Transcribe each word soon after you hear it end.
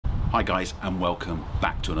Hi guys, and welcome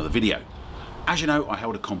back to another video. As you know, I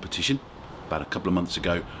held a competition about a couple of months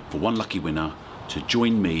ago for one lucky winner to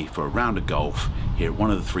join me for a round of golf here at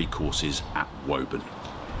one of the 3 courses at Woburn.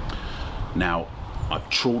 Now, I've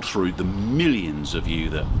trawled through the millions of you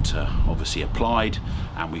that obviously applied,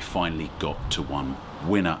 and we finally got to one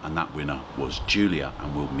winner, and that winner was Julia,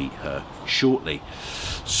 and we'll meet her shortly.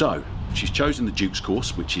 So she's chosen the Duke's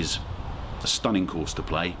course, which is a stunning course to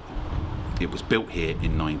play. It was built here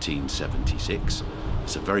in 1976.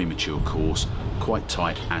 It's a very mature course, quite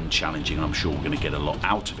tight and challenging, and I'm sure we're going to get a lot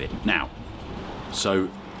out of it. Now, so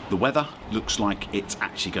the weather looks like it's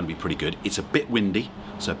actually going to be pretty good. It's a bit windy,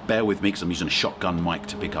 so bear with me because I'm using a shotgun mic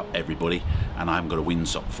to pick up everybody, and I haven't got a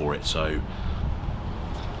windsock for it, so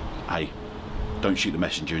hey, don't shoot the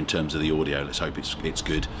messenger in terms of the audio. Let's hope it's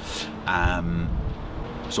good.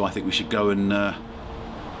 So I think we should go and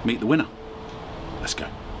meet the winner. Let's go.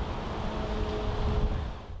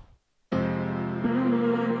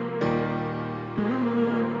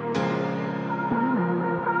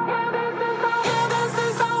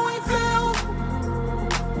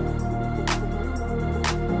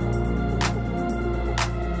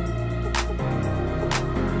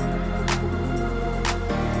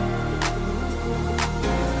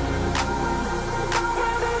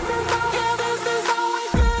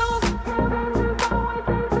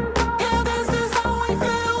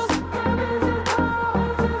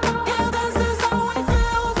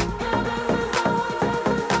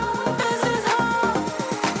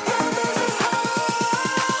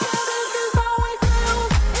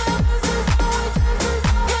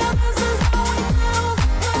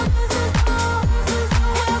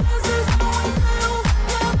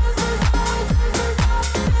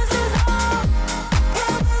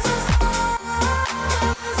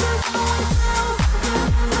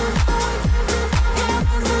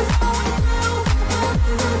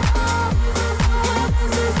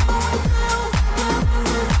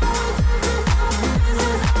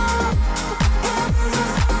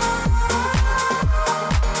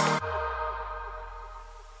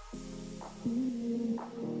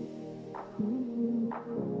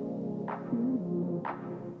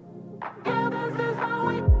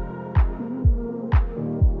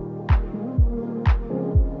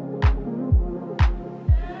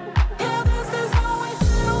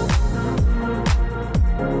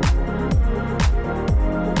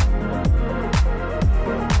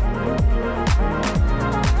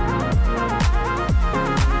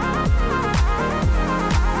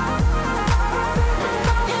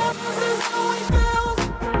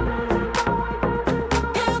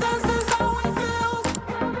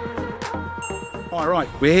 Right,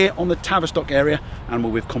 we're here on the Tavistock area and we're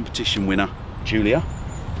with competition winner Julia.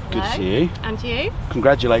 Good to see you. And you.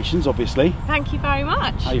 Congratulations, obviously. Thank you very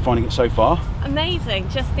much. How are you finding it so far? Amazing.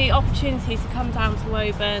 Just the opportunity to come down to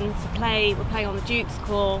Woburn to play. We're playing on the Duke's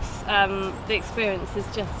course. The experience is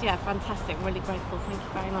just, yeah, fantastic. I'm really grateful. Thank you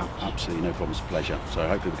very much. Absolutely, no problem. It's a pleasure. So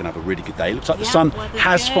hopefully we're going to have a really good day. Looks like the sun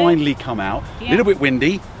has finally come out. A little bit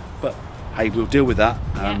windy, but hey, we'll deal with that.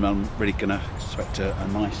 I'm really going to expect a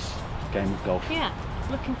nice game of golf. Yeah,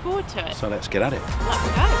 looking forward to it. So let's get at it. Let's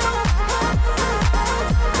go.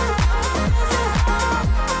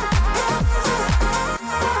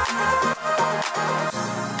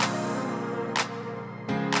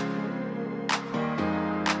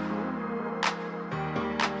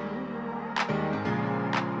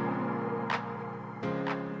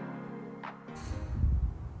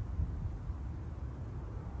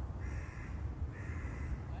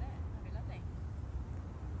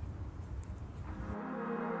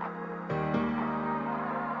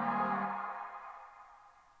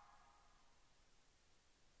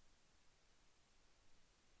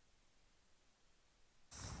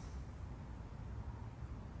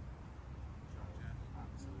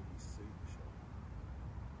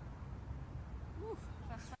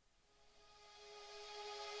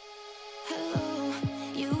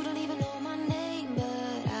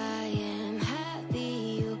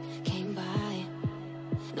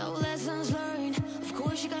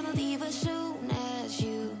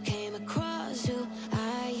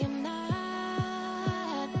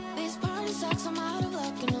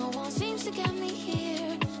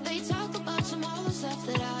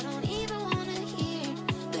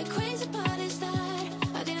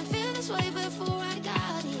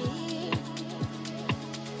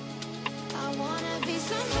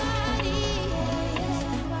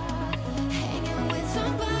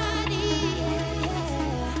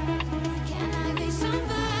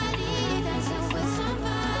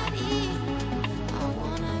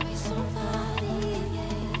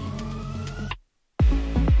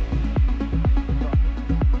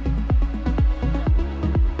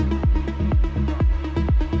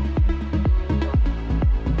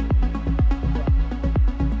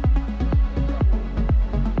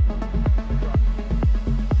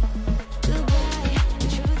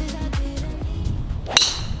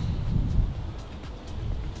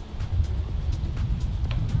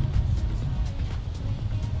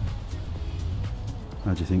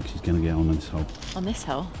 How do you think she's going to get on this hole? On this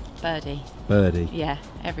hole? Birdie. Birdie? Yeah,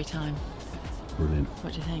 every time. Brilliant.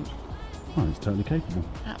 What do you think? Oh, it's totally capable.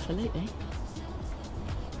 Absolutely.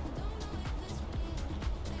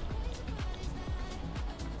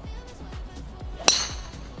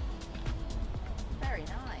 Very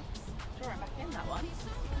nice. Drawing back in that one.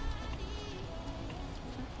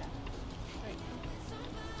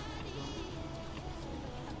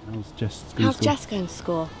 How's Jess going to How's score? Jess going to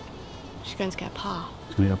score? She's going to get a par.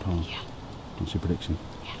 She's going to get a par? Yeah. What's your prediction?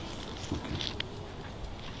 Yeah. Okay.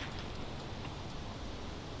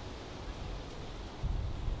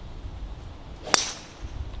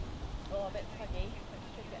 Oh, a bit puggy, but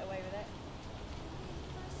she should get away with it.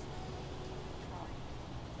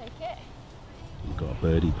 Take it. We've got a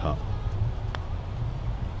birdie putt.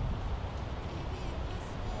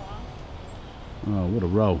 Oh, what a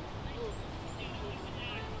roll.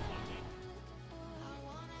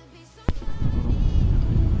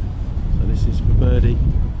 So this is for birdie.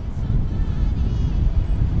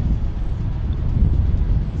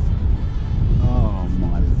 Oh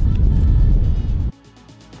my.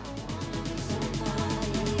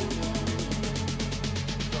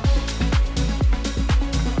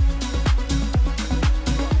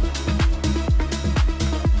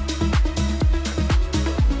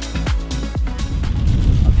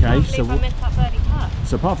 Okay, so I missed that birdie putt.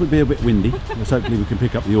 So apart from it being a bit windy, let's hopefully we can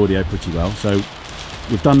pick up the audio pretty well. So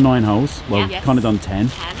we've done 9 holes. Well, Yes. kind of done 10.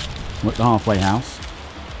 10. We're at the halfway house.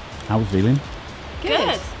 How are we feeling?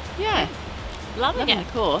 Good. Yeah. Loving Loving it.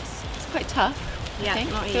 the course. It's quite tough. Yeah, I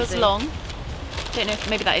think. not Feels easy. long. Don't know if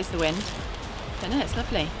maybe that is the wind. But no, it's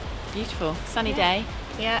lovely. Beautiful. Sunny day.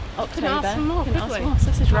 Yeah. October. Couldn't ask for more, Couldn't could ask we? for more.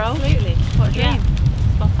 Sausage roll. Absolutely. What a dream. Yeah.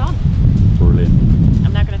 Spot on. Brilliant.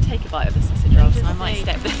 I'm now going to take a bite of the sausage roll, so I might see.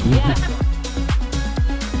 step there. Yeah.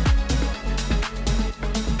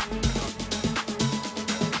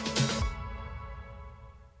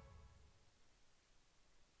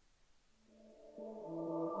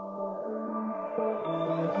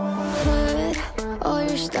 Put all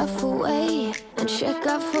your stuff away and check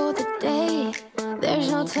out for the day.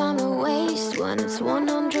 There's no time to waste when it's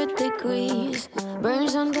 100 degrees.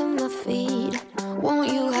 Burns under my feet.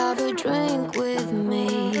 Won't you have a drink with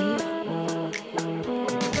me?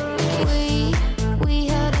 We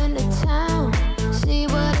head into town, see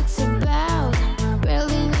what it's about.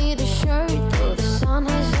 Barely need a shirt, though the sun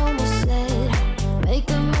has almost set. Make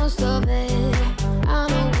the most of it. I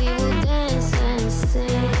know we will dance and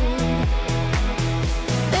sing.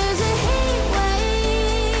 There's a heat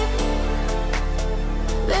wave.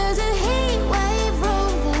 There's a heat wave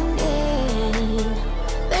rolling in.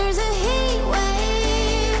 There's a heat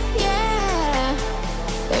wave, yeah.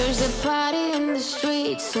 There's a party in the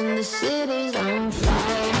streets and the city's on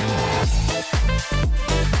fire.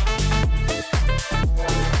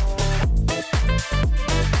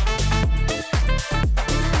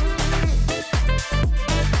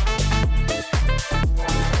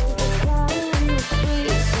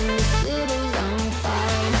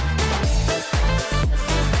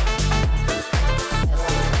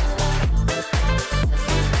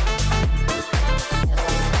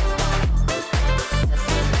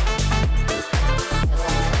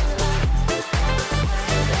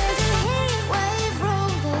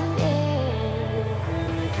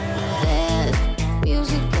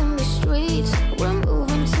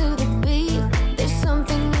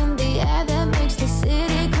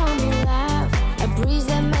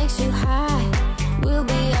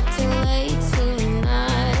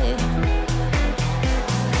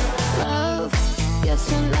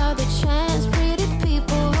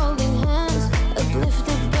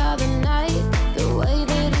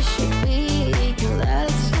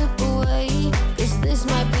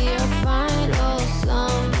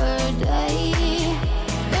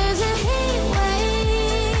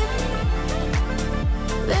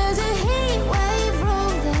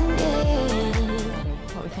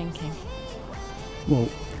 Well,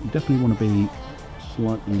 you definitely want to be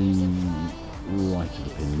slightly right of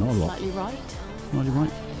the pin, not a lot. Slightly right. Slightly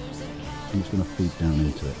right. I'm just going to feed down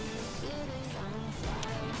into it.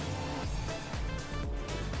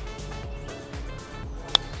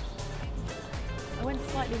 I went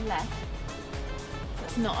slightly left.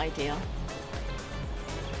 That's not ideal.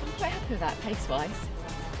 I'm quite happy with that pace-wise.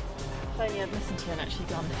 If only I'd listened to you and actually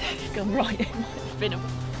gone right, it might have been a...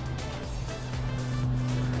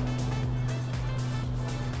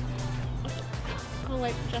 Can't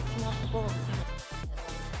wait for Justin off the ball.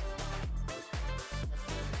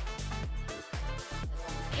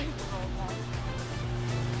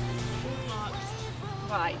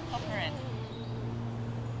 Right, pop her in.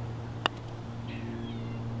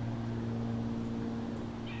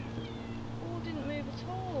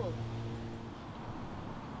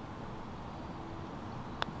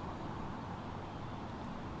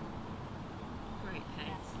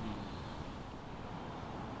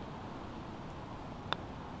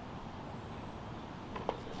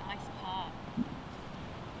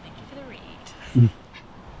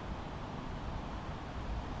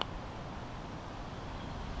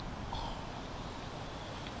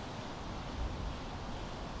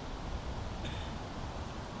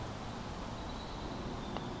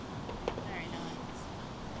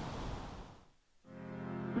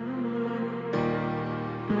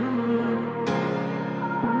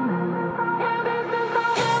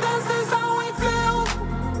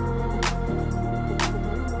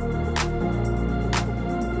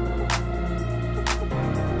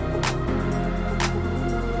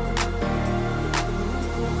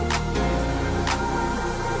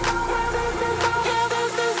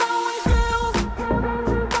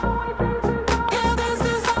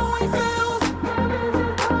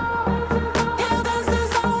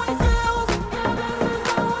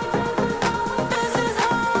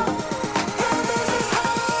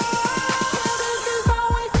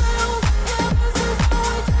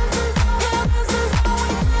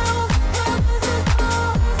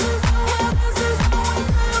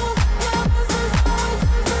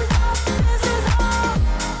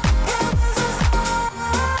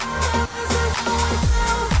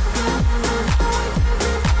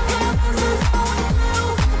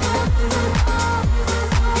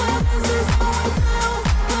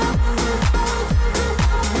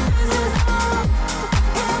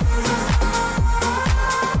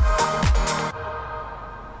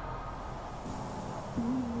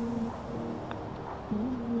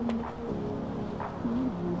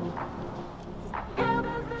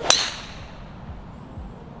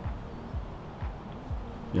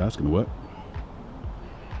 go, that's going to work.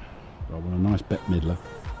 I want a nice Bette Midler.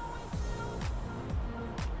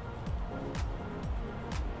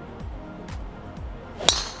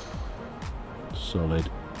 Solid.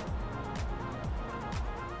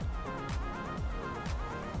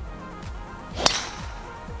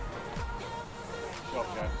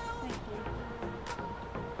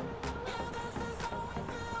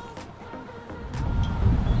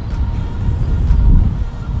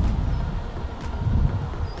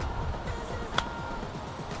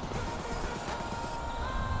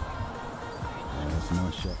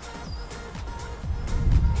 Nice shot.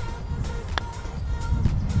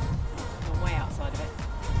 We're way outside of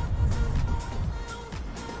it.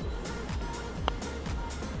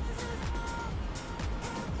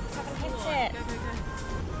 Haven't hit it. Go, go,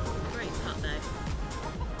 go. Great putt though.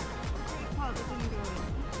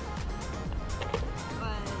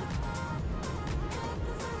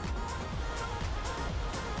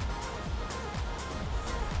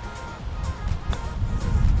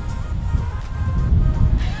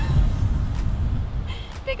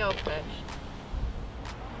 Big old push.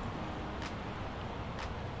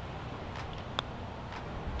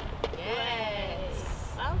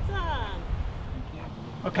 Yes. Well done.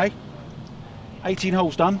 Okay, 18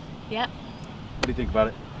 holes done. Yep. What do you think about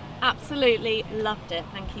it? Absolutely loved it.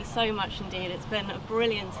 Thank you so much indeed. It's been a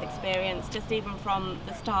brilliant experience, just even from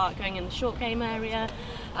the start, going in the short game area.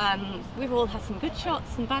 We've all had some good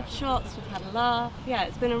shots, some bad shots. We've had a laugh. Yeah,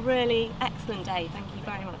 it's been a really excellent day. Thank you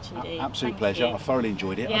very much indeed. Absolute Thank pleasure. you. I thoroughly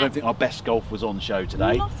enjoyed it. I Yeah. don't think our best golf was on show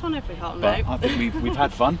today, Not on every hot but note. I think we've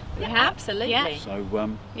had fun. We have, absolutely. Yeah. So Yeah.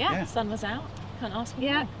 yeah, The sun was out. Can't ask for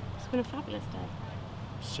Yeah, more. it's been a fabulous day.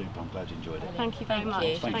 super. I'm glad you enjoyed it. Thank you very Thank much.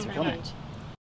 you. Thanks for Thank coming. you.